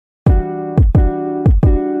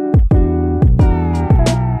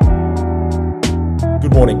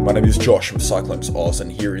morning, my name is Josh from CyclonesOZ,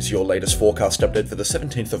 and here is your latest forecast update for the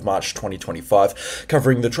 17th of March 2025,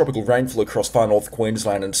 covering the tropical rainfall across far North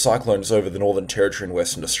Queensland and cyclones over the Northern Territory and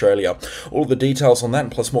Western Australia. All of the details on that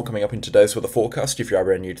and plus more coming up in today's weather forecast. If you are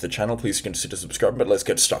brand new to the channel, please consider subscribing, but let's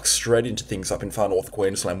get stuck straight into things up in far North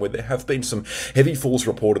Queensland, where there have been some heavy falls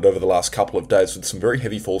reported over the last couple of days, with some very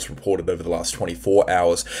heavy falls reported over the last 24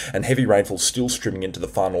 hours, and heavy rainfall still streaming into the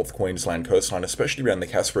far North Queensland coastline, especially around the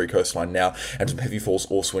Cassowary coastline now, and some heavy falls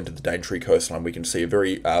also into the Daintree coastline. We can see a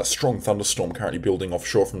very strong thunderstorm currently building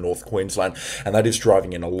offshore from North Queensland, and that is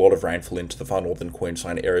driving in a lot of rainfall into the far northern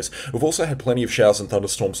Queensland areas. We've also had plenty of showers and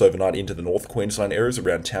thunderstorms overnight into the North Queensland areas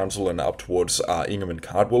around Townsville and up towards Ingham and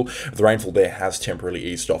Cardwell. The rainfall there has temporarily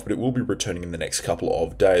eased off, but it will be returning in the next couple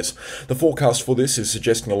of days. The forecast for this is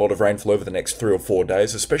suggesting a lot of rainfall over the next 3 or 4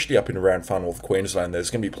 days, especially up and around far North Queensland.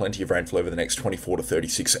 There's going to be plenty of rainfall over the next 24 to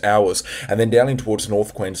 36 hours, and then down in towards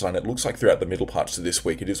North Queensland, it looks like throughout the middle parts of this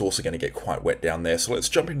week it is also going to get quite wet down there. So let's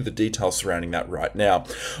jump into the details surrounding that right now.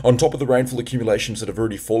 On top of the rainfall accumulations that have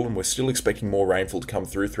already fallen, we're still expecting more rainfall to come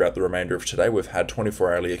through throughout the remainder of today. We've had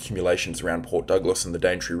 24-hourly accumulations around Port Douglas and the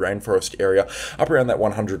Daintree rainforest area up around that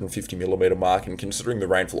 150mm mark, and considering the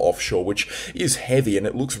rainfall offshore, which is heavy, and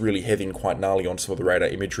it looks really heavy and quite gnarly on some of the radar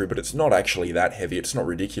imagery, but it's not actually that heavy. It's not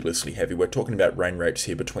ridiculously heavy. We're talking about rain rates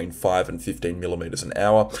here between 5 and 15mm an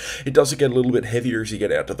hour. It does get a little bit heavier as you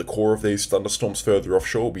get out to the core of these thunderstorms further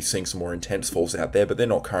offshore. We'll be seeing some more intense falls out there, but they're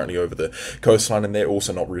not currently over the coastline, and they're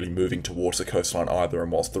also not really moving towards the coastline either.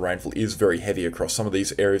 And whilst the rainfall is very heavy across some of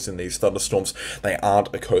these areas in these thunderstorms, they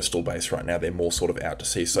aren't a coastal base right now. They're more sort of out to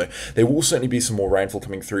sea. So there will certainly be some more rainfall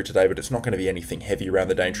coming through today, but it's not going to be anything heavy around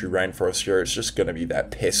the Daintree rainforest area. It's just going to be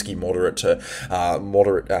that pesky moderate to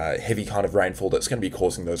heavy kind of rainfall that's going to be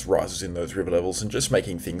causing those rises in those river levels and just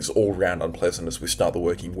making things all round unpleasant as we start the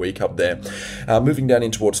working week up there. Moving down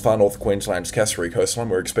in towards far North Queensland's Cassowary coastline,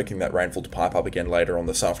 we're expecting that rainfall to pipe up again later on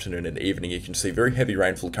this afternoon and evening. You can see very heavy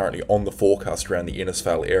rainfall currently on the forecast around the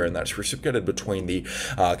Innisfail area, and that's reciprocated between the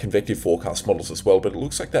convective forecast models as well, but it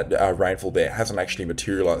looks like that rainfall there hasn't actually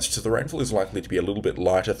materialised, so the rainfall is likely to be a little bit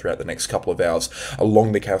lighter throughout the next couple of hours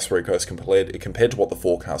along the Cassowary coast compared to what the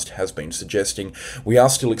forecast has been suggesting. We are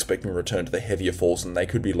still expecting a return to the heavier falls, and they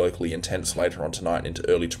could be locally intense later on tonight into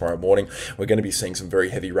early tomorrow morning. We're going to be seeing some very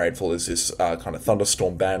heavy rainfall as this kind of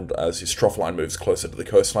thunderstorm band, as this trough line moves closer to the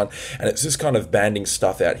coastline, and it's this kind of banding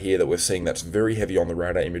stuff out here that we're seeing that's very heavy on the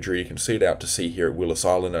radar imagery. You can see it out to sea here at Willis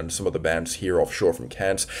Island and some of the bands here offshore from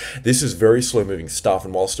Cairns. This is very slow moving stuff,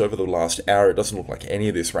 and whilst over the last hour it doesn't look like any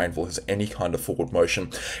of this rainfall has any kind of forward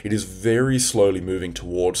motion, it is very slowly moving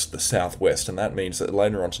towards the southwest, and that means that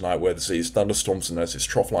later on tonight, where there's these thunderstorms and as this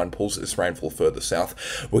trough line pulls this rainfall further south,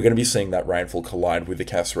 we're going to be seeing that rainfall collide with the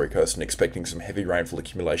Cassowary coast and expecting some heavy rainfall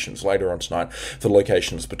accumulations later on tonight for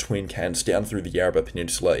locations between Cairns down through the Yarrabah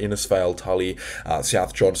Peninsula, Innisfail, Tully,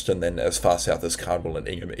 South Johnston, then as far south as Cardwell and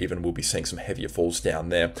Ingham even. We'll be seeing some heavier falls down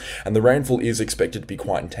there, and the rainfall is expected to be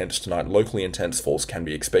quite intense tonight. Locally intense falls can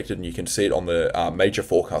be expected, and you can see it on the major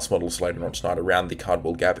forecast models later on tonight around the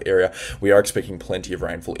Cardwell Gap area. We are expecting plenty of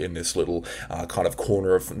rainfall in this little kind of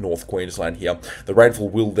corner of North Queensland here. The rainfall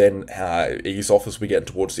will then ease off as we get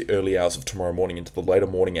towards the early hours of tomorrow morning into the later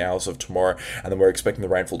morning hours of tomorrow, and then we're expecting the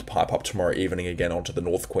rainfall to pipe up tomorrow evening again onto the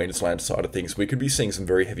North Queensland side of things. We could be seeing some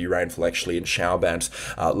very heavy rainfall actually in shower bands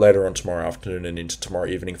later on tomorrow afternoon and into tomorrow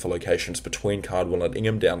evening for locations between Cardwell and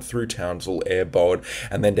Ingham, down through Townsville, Eyre, Bowen,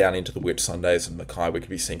 and then down into the Whitsundays and Mackay. We could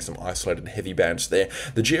be seeing some isolated heavy bands there.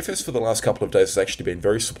 The GFS for the last couple of days has actually been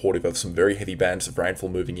very supportive of some very heavy bands of rainfall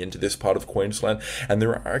moving into this part of Queensland, and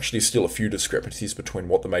there are actually still a few discrepancies between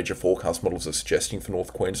what the major forecast models are suggesting for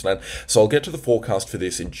North Queensland. So I'll get to the forecast for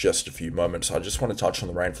this in just a few moments. I just want to touch on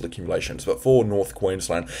the rainfall accumulations, but for North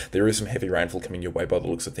Queensland, there is some heavy rainfall coming your way by the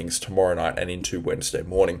looks of things tomorrow night and into Wednesday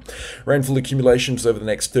morning. Rainfall accumulations over the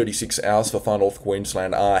next 36 hours for far North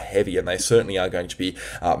Queensland are heavy, and they certainly are going to be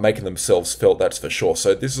making themselves felt, that's for sure.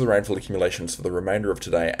 So this is the rainfall accumulations for the remainder of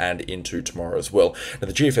today and into tomorrow as well. Now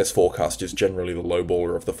the GFS forecast is generally the low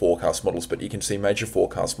baller of the forecast models, but you can see major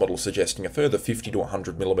forecast models suggesting a further 50 to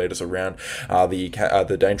 100mm around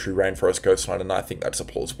the Daintree rainforest coastline, and I think that's a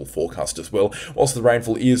plausible forecast as well. Whilst the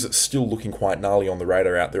rainfall is still looking quite gnarly on the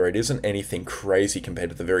radar out there, it isn't anything crazy compared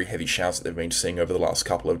to the very heavy showers that they've been seeing over the last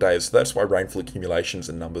couple of days. So that's why rainfall accumulations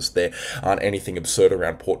and numbers there aren't anything absurd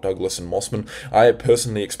around Port Douglas and Mossman. I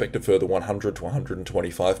personally expect a further 100 to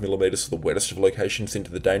 125mm for the wettest of locations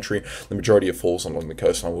into the Daintree. The majority of falls along the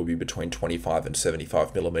coastline will be between 25 and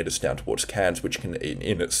 75mm down towards Cairns, which can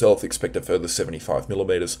in itself expect a further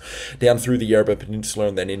 75mm. Down through the Yarrabah Peninsula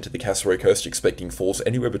and then into the Cassowary coast, expecting falls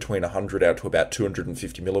anywhere between 100 out to about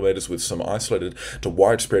 250mm, with some isolated to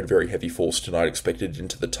widespread very heavy falls falls tonight expected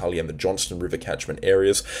into the Tully and the Johnston River catchment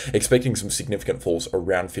areas, expecting some significant falls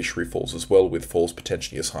around Fishery Falls as well, with falls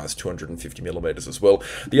potentially as high as 250mm as well.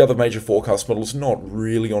 The other major forecast models not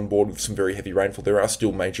really on board with some very heavy rainfall. There are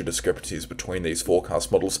still major discrepancies between these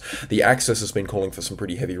forecast models. The Access has been calling for some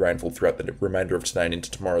pretty heavy rainfall throughout the remainder of today and into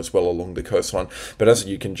tomorrow as well along the coastline, but as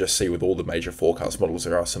you can just see with all the major forecast models,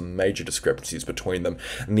 there are some major discrepancies between them.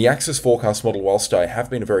 And the Access forecast model, whilst I have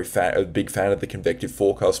been a big fan of the convective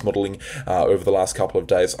forecast modelling over the last couple of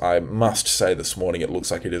days, I must say this morning it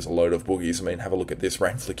looks like it is a load of boogies. I mean, have a look at this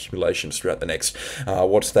rainfall accumulations throughout the next,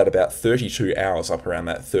 what's that, about 32 hours up around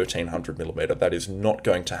that 1300mm. That is not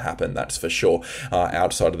going to happen, that's for sure,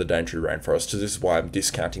 outside of the Daintree rainforest. So this is why I'm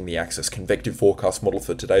discounting the Access convective forecast model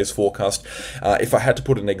for today's forecast. If I had to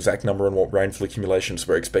put an exact number on what rainfall accumulations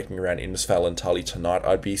we're expecting around Innisfail and Tully tonight,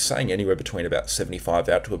 I'd be saying anywhere between about 75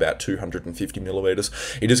 out to about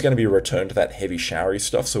 250mm. It is going to be a return to that heavy showery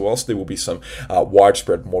stuff, so whilst there will be some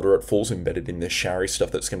widespread moderate falls embedded in this showery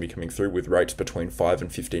stuff that's going to be coming through with rates between 5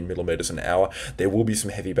 and 15mm an hour, there will be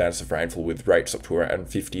some heavy bands of rainfall with rates up to around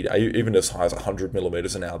 50, even as high as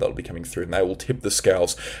 100mm an hour that will be coming through, and they will tip the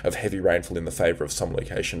scales of heavy rainfall in the favour of some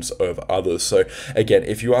locations over others. So again,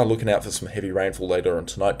 if you are looking out for some heavy rainfall later on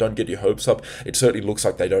tonight, don't get your hopes up. It certainly looks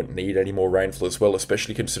like they don't need any more rainfall as well,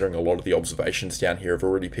 especially considering a lot of the observations down here have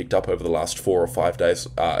already picked up over the last 4 or 5 days,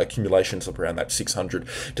 accumulations up around that 600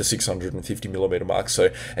 to 650mm mark. So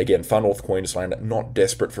again, far North Queensland not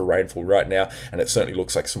desperate for rainfall right now, and it certainly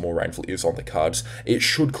looks like some more rainfall is on the cards. It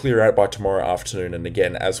should clear out by tomorrow afternoon, and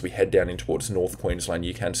again, as we head down in towards North Queensland,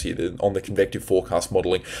 you can see that on the convective forecast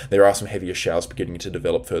modelling, there are some heavier showers beginning to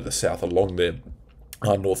develop further south along there.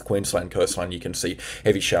 North Queensland coastline. You can see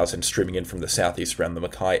heavy showers and streaming in from the southeast around the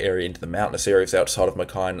Mackay area into the mountainous areas outside of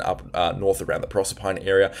Mackay and up north around the Proserpine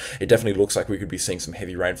area. It definitely looks like we could be seeing some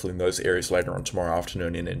heavy rainfall in those areas later on tomorrow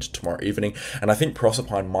afternoon and into tomorrow evening. And I think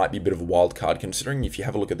Proserpine might be a bit of a wild card, considering if you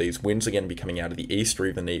have a look at these winds again be coming out of the east or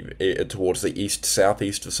even towards the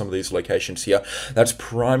east-southeast of some of these locations here. That's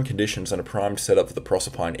prime conditions and a primed setup for the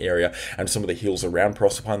Proserpine area and some of the hills around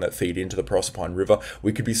Proserpine that feed into the Proserpine River.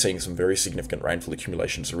 We could be seeing some very significant rainfall accumulations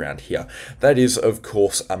around here. That is, of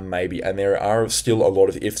course, a maybe, and there are still a lot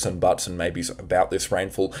of ifs and buts and maybes about this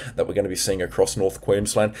rainfall that we're going to be seeing across North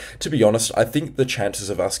Queensland. To be honest, I think the chances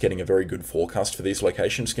of us getting a very good forecast for these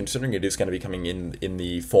locations, considering it is going to be coming in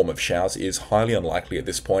the form of showers, is highly unlikely at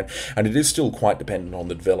this point, and it is still quite dependent on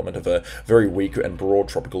the development of a very weak and broad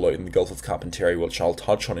tropical low in the Gulf of Carpentaria, which I'll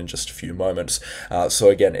touch on in just a few moments. So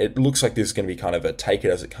again, it looks like this is going to be kind of a take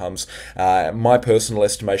it as it comes. My personal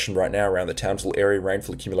estimation right now around the Townsville area,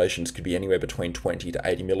 rainfall accumulations could be anywhere between 20 to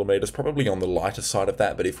 80mm, probably on the lighter side of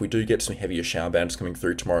that, but if we do get some heavier shower bands coming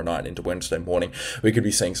through tomorrow night into Wednesday morning, we could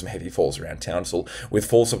be seeing some heavy falls around Townsville, with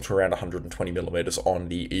falls up to around 120mm on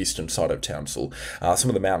the eastern side of Townsville.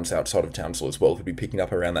 Some of the mountains outside of Townsville as well could be picking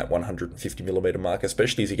up around that 150mm mark,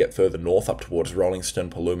 especially as you get further north up towards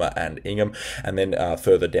Rollingstone, Paluma and Ingham, and then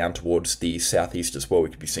further down towards the southeast as well, we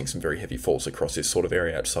could be seeing some very heavy falls across this sort of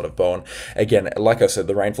area outside of Bowen. Again, like I said,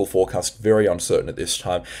 the rainfall forecast very uncertain at this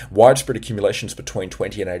time. Widespread accumulations between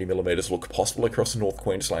 20 and 80mm look possible across the North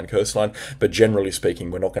Queensland coastline, but generally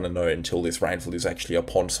speaking, we're not going to know until this rainfall is actually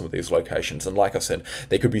upon some of these locations. And like I said,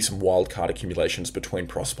 there could be some wildcard accumulations between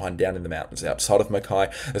Proserpine down in the mountains outside of Mackay,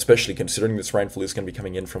 especially considering this rainfall is going to be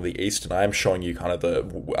coming in from the east. And I am showing you kind of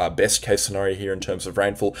the best case scenario here in terms of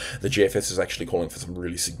rainfall. The GFS is actually calling for some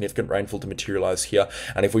really significant rainfall to materialise here.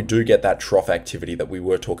 And if we do get that trough activity that we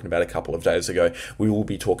were talking about a couple of days ago, we will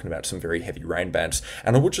be talking about some very heavy rain bands.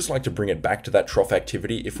 And I would just like to bring it back to that trough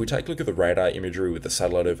activity. If we take a look at the radar imagery with the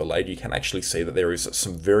satellite overlaid, you can actually see that there is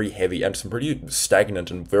some very heavy and some pretty stagnant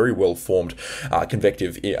and very well formed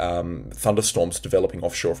convective thunderstorms developing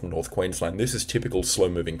offshore from North Queensland. This is typical slow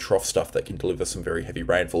moving trough stuff that can deliver some very heavy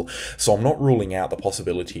rainfall. So I'm not ruling out the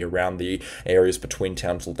possibility around the areas between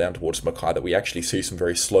Townsville down towards Mackay that we actually see some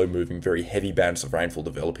very slow moving, very heavy bands of rainfall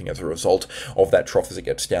developing as a result of that trough as it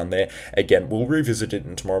gets down there. Again, we'll revisit it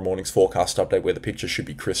in tomorrow morning's forecast update where the picture should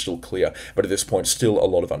be crystal clear, but at this point still a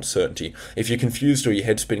lot of uncertainty. If you're confused or your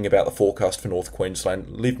head spinning about the forecast for North Queensland,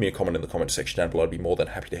 leave me a comment in the comment section down below. I'd be more than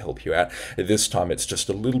happy to help you out. At this time it's just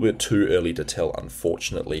a little bit too early to tell,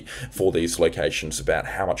 unfortunately, for these locations about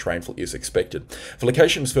how much rainfall is expected. For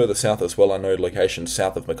locations further south as well, I know locations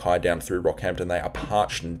south of Mackay down through Rockhampton, they are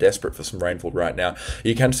parched and desperate for some rainfall right now.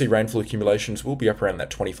 You can see rainfall accumulations will be up around that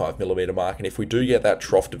 25mm mark, and if we do get that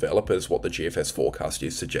trough develop as what the GFS forecast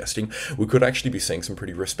is suggesting, we could actually be seeing some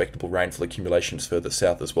pretty respectable rainfall accumulations further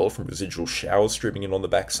south as well, from residual showers streaming in on the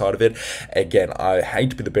backside of it. Again, I hate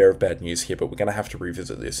to be the bearer of bad news here, but we're going to have to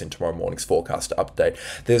revisit this in tomorrow morning's forecast update.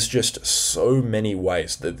 There's just so many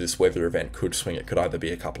ways that this weather event could swing. It could either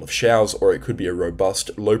be a couple of showers, or it could be a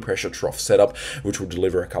robust low pressure trough setup, which will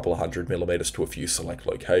deliver a couple of 100 millimeters to a few select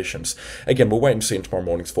locations. Again, we'll wait and see in tomorrow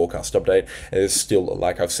morning's forecast update. There's still,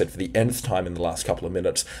 like I've said for the nth time in the last couple of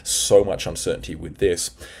minutes, so much uncertainty with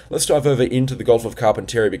this. Let's dive over into the Gulf of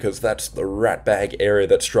Carpentaria, because that's the rat bag area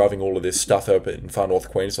that's driving all of this stuff up in far north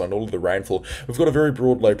Queensland, all of the rainfall. We've got a very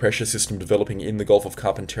broad low pressure system developing in the Gulf of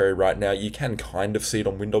Carpentaria right now. You can kind of see it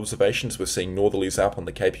on wind observations. We're seeing northerlies up on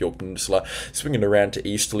the Cape York Peninsula, swinging around to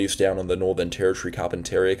easterlies down on the Northern Territory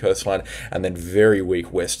Carpentaria coastline, and then very weak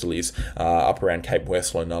westerlies up around Cape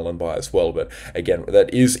Westlow, Nullarbor as well. But again,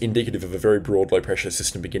 that is indicative of a very broad low pressure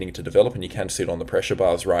system beginning to develop, and you can see it on the pressure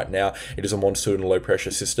bars right now. It is a monsoon low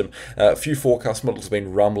pressure system. A few forecast models have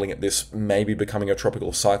been rumbling at this maybe becoming a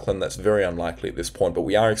tropical cyclone. That's very unlikely at this point, but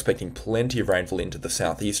we are expecting plenty of rainfall into the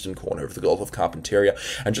southeastern corner of the Gulf of Carpentaria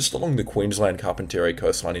and just along the Queensland Carpentaria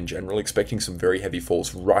coastline in general, expecting some very heavy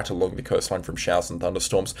falls right along the coastline from showers and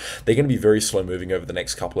thunderstorms. They're going to be very slow moving over the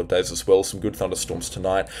next couple of days as well. Some good thunderstorms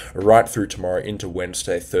tonight, right through tomorrow into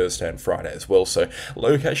Wednesday, Thursday and Friday as well. So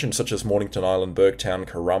locations such as Mornington Island, Burketown,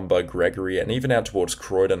 Corumba, Gregory, and even out towards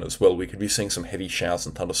Croydon as well, we could be seeing some heavy showers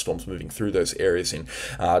and thunderstorms moving through those areas in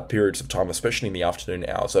periods of time, especially in the afternoon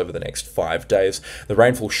hours over the next 5 days. The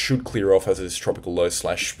rainfall should clear off as this tropical low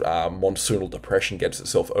slash monsoonal depression gets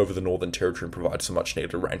itself over the Northern Territory and provides some much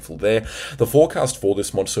needed rainfall there. The forecast for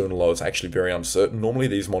this monsoonal low is actually very uncertain. Normally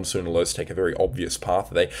these monsoonal lows take a very obvious path.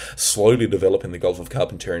 They slowly develop in the Gulf of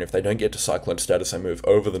Carpentaria, and if they don't get to cyclone status, they move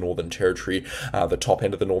over the Northern Territory, the top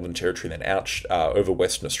end of the Northern Territory, then out over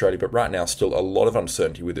Western Australia. But right now, still a lot of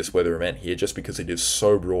uncertainty with this weather event here, just because it is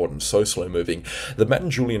so broad and so slow moving. The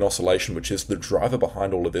Matten-Julian oscillation, which is the driver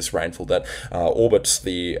behind all of this rainfall that orbits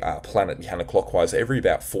the planet counterclockwise every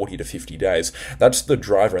about 40 to 50 days, that's the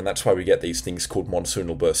driver, and that's why we get these things called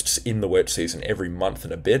monsoonal bursts in the wet season every month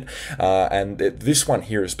and a bit. This one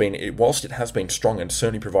here has been, whilst it has been strong and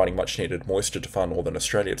certainly providing much needed moisture to far northern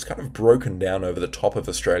Australia, it's kind of broken down over the top of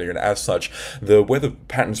Australia, and as such the weather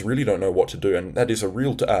patterns really don't know what to do. And that is a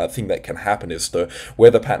real thing that can happen, is the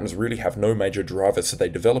weather patterns really have no major drivers, so they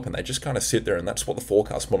develop and they just kind of sit there, and that's what the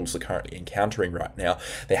forecast models are currently encountering right now.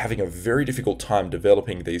 They're having a very difficult time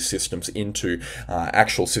developing these systems into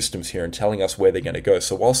actual systems here and telling us where they're going to go.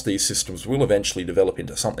 So whilst these systems will eventually develop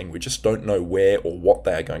into something, we just don't know where or what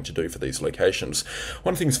they are going to do for these locations.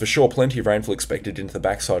 One thing's for sure, plenty of rainfall expected into the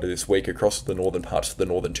backside of this week across the northern parts of the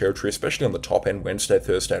Northern Territory, especially on the top end, Wednesday,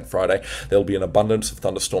 Thursday and Friday. There'll be an abundance of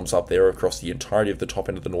thunderstorms up there across the entirety of the top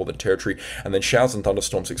end of the Northern Territory, and then showers and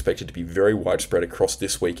thunderstorms expected to be very widespread across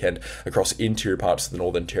this weekend, across interior parts of the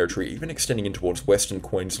Northern Territory, even extending in towards Western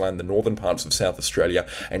Queensland, the northern parts of South Australia,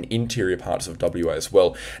 and interior parts of WA as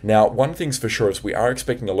well. Now, one thing's for sure is we are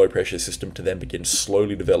expecting a low pressure system to then begin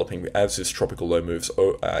slowly developing as this tropical low moves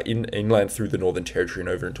inland through the Northern Territory and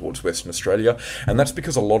over and towards Western Australia, and that's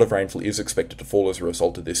because a lot of rainfall is expected to fall as a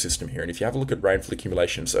result of this system here. And if you have a look at rainfall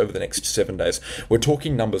accumulations over the next 7 days, we're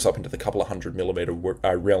talking numbers up into the couple of 100 millimeter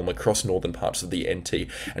realm across northern parts of the NT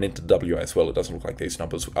and into WA as well. It doesn't look like these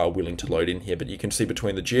numbers are willing to load in here, but you can see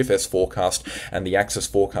between the GFS forecast and the AXIS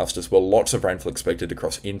forecast as well, lots of rainfall expected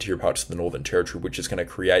across interior parts of the Northern Territory, which is going to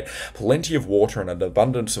create plenty of water and an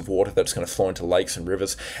abundance of water that's going to flow into lakes and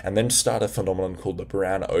rivers, and then start a phenomenon called the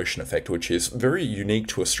brown ocean effect, which is very unique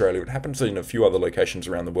to Australia. It happens in a few other locations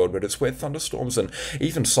around the world, but it's where thunderstorms and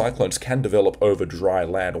even cyclones can develop over dry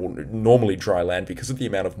land, or normally dry land, because of the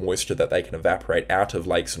amount of moisture that they can evaporate out of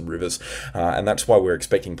lakes and rivers. And that's why we're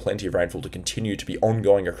expecting plenty of rainfall to continue to be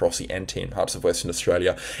ongoing across the NT and parts of Western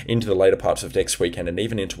Australia into the later parts of next weekend, and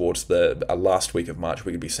even in towards the last week of March,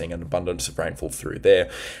 we could be seeing an abundance of rainfall through there.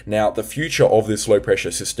 Now, the future of this low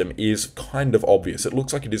pressure system is kind of obvious. It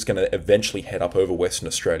looks like it is going to eventually head up over Western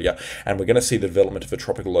Australia, and we're going to see the development of a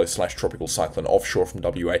tropical low slash tropical cyclone offshore from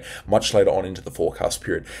WA much later on into the forecast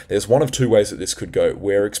period. There's one of two ways that this could go.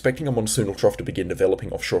 We're expecting a monsoonal trough to begin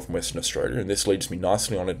developing offshore from Western Australia, and this leads me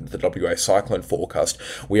nicely on into the WA cyclone forecast.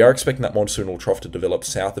 We are expecting that monsoonal trough to develop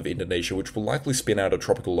south of Indonesia, which will likely spin out a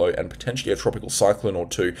tropical low and potentially a tropical cyclone or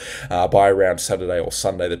two by around Saturday or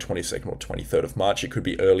Sunday, the 22nd or 23rd of March. It could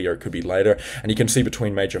be earlier, it could be later, and you can see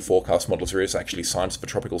between major forecast models there is actually signs of a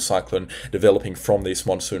tropical cyclone developing from this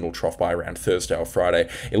monsoonal trough by around Thursday or Friday.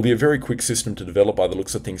 It'll be a very quick system to develop by the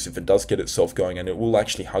looks of things if it does get itself going, and it will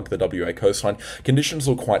actually hug the WA coastline. Conditions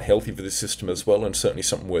look quite healthy for this system as well, and certainly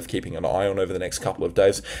something worth keeping an eye on over the next couple of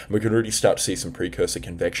days. And we can already start to see some precursor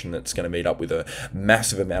convection that's going to meet up with a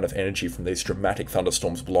massive amount of energy from these dramatic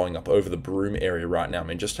thunderstorms blowing up over the Broome area right now. I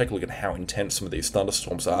mean, just take a look at how intense some of these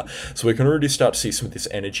thunderstorms are. So we can already start to see some of this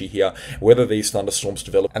energy here. Whether these thunderstorms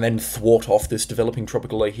develop and then thwart off this developing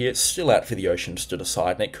tropical low here, it's still out for the oceans to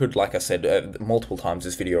decide. And it could, like I said multiple times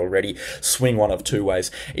this video already, swing one of two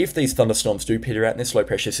ways. If these thunderstorms do peter out and this low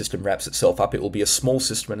pressure system wraps itself up, it will be a small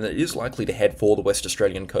system and it is likely to head for the West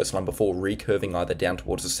Australian coastline before recurving either down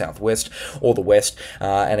towards the southwest or the west.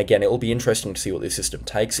 And again, it will be interesting to see what this system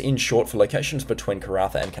takes. In short, for locations between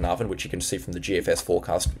Karratha and Carnarvon, which you can see from the GFS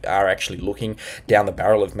forecast, are actually looking down the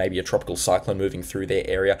barrel of maybe a tropical cyclone moving through their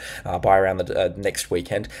area by around the next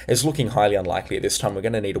weekend, is looking highly unlikely at this time. We're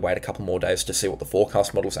going to need to wait a couple more days to see what the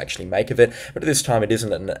forecast models actually make of it, but at this time it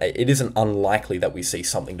isn't unlikely that we see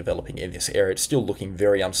something developing in this area. It's still looking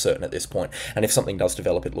very uncertain at this point, and if something does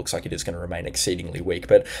develop, it looks like it is going to remain exceedingly weak.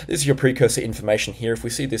 But this is your precursor information here. If we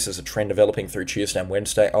see this as a trend developing through Tuesday and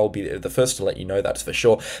Wednesday, I'll be the first to let you know, that's for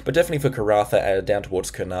sure. But definitely for Karratha down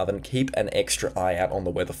towards Carnarvon, keep an extra eye out on the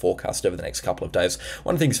weather forecast over the next couple of days.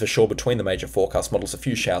 One thing's for sure, between the major forecast models, a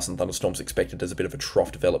few showers and thunderstorms expected as a bit of a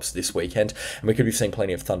trough develops this weekend, and we could be seeing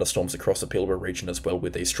plenty of thunderstorms across the Pilbara region as well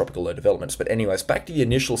with these tropical low developments. But anyways, back to the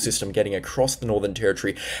initial system getting across the Northern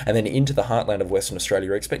Territory and then into the heartland of Western Australia.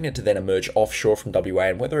 We're expecting it to then emerge offshore from WA,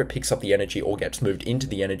 and whether it picks up the energy or gets moved into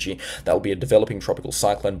the energy, that will be a developing tropical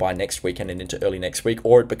cyclone by next weekend and into early next week,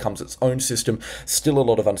 or it becomes its own system. Still a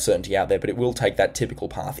lot of uncertainty out there, but it will take that typical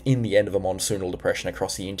path in the end of a monsoonal depression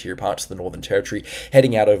across the interior parts of the Northern Territory,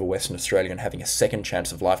 heading out over Western Australia and having a second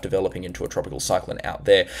chance of life developing into a tropical cyclone out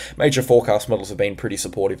there. Major forecast models have been pretty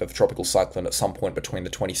supportive of tropical cyclone at some point between the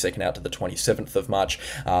 22nd out to the 27th of March,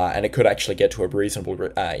 and it could actually get to a reasonable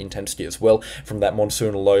intensity as well from that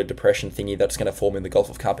monsoonal low depression thingy that's going to form in the Gulf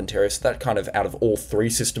of Carpentaria. So that kind of, out of all three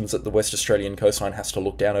systems that the West Australian coastline has to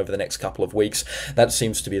look down over the next couple of weeks, that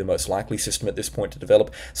seems to be the most likely system at this point to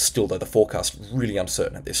develop. Still though, the forecast really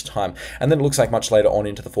uncertain at this time. And then it looks like much later on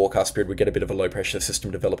into the forecast period we get a bit of a low pressure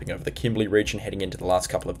system developing over the Kimberley region heading into the last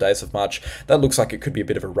couple of days of March. That looks like it could be a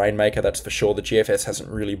bit of a rainmaker, that's for sure. The GFS hasn't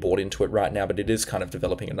really bought into it right now, but it is kind of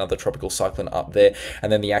developing another tropical cyclone up there.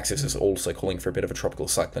 And then the axis is also calling for a bit of a tropical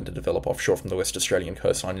cyclone to develop offshore from the West Australian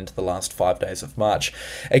coastline into the last 5 days of March.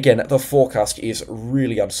 Again, the forecast is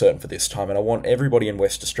really uncertain for this time, and I want everybody in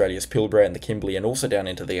West Australia's Pilbara and the Kimberley and also down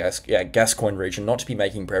into the Gascoyne region not to be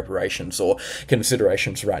making preparations or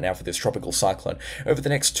considerations right now for this tropical cyclone. Over the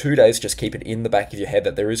next 2 days, just keep it in the back of your head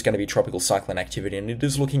that there is going to be tropical cyclone activity, and it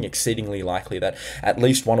is looking exceedingly likely that at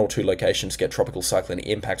least 1 or 2 locations get tropical cyclone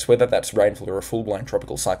impacts, whether that's rainfall or a full-blown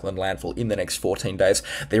tropical cyclone landfall in the next 14 days.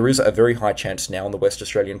 There is a very high chance now on the West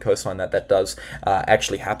Australian coastline that that does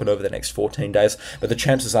actually happen over the next 14 days, but the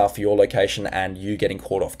chances are for your location and you getting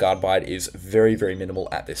caught off guard by it is very, very minimal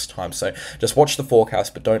at this time. So just watch the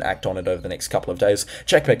forecast, but don't act on it over the next couple of days.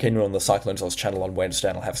 Check back in on the CyclonesOZ channel on Wednesday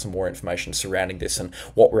and I'll have some more information surrounding this and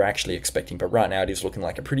what we're actually expecting. But right now it is looking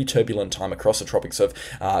like a pretty turbulent time across the tropics of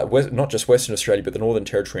not just Western Australia, but the Northern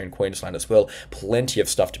Territory and Queensland as well. Plenty of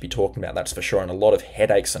stuff to be talking about, that's for sure, and a lot of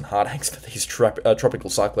headaches and heartaches for these tropical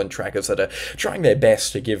cyclone trackers that are trying their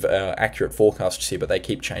best to give accurate forecasts here, but they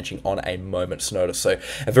keep changing on a moment's notice. So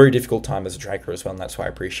a very difficult time as a tracker as well, and that's why I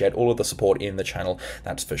appreciate all of the support in the channel,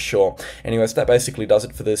 that's for sure. Anyways, that basically does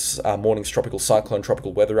it for this morning's tropical cyclone,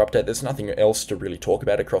 tropical weather update. There's nothing else to really talk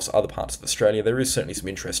about across other parts of Australia. There is certainly some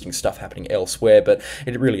interesting stuff happening elsewhere, but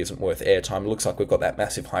it really isn't worth airtime. It looks like we've got that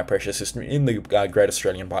massive high pressure system in the Great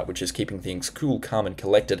Australian Bight, which is keeping things cool, calm and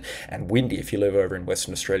collected, and windy if you live over in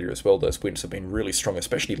Western Australia as well. Those winds have been really strong,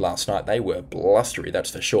 especially last night. They were blustery,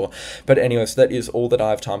 that's for sure. But anyways, that is all that I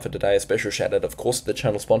have time for today. A special shout out, of course, to the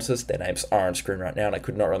channel sponsors. Their names are on screen right now, and I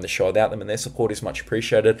could not run the show without them, and their support is much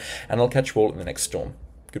appreciated. And I'll catch you all in the next storm.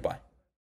 Goodbye.